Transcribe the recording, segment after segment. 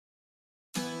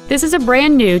This is a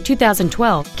brand new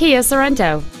 2012 Kia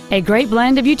Sorento, a great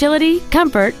blend of utility,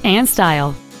 comfort, and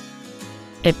style.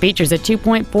 It features a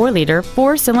 2.4-liter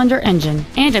four-cylinder engine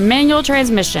and a manual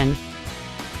transmission.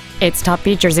 Its top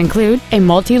features include a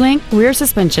multi-link rear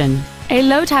suspension, a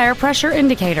low tire pressure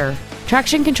indicator,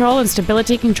 traction control and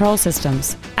stability control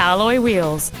systems, alloy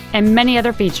wheels, and many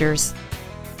other features.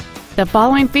 The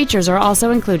following features are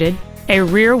also included: a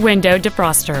rear window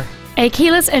defroster, a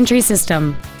keyless entry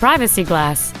system, privacy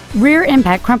glass, rear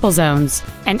impact crumple zones,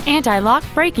 an anti-lock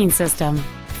braking system,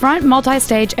 front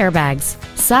multi-stage airbags,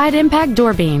 side impact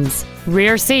door beams,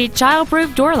 rear seat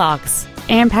child-proof door locks,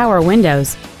 and power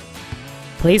windows.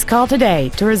 Please call today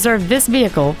to reserve this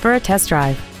vehicle for a test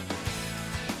drive.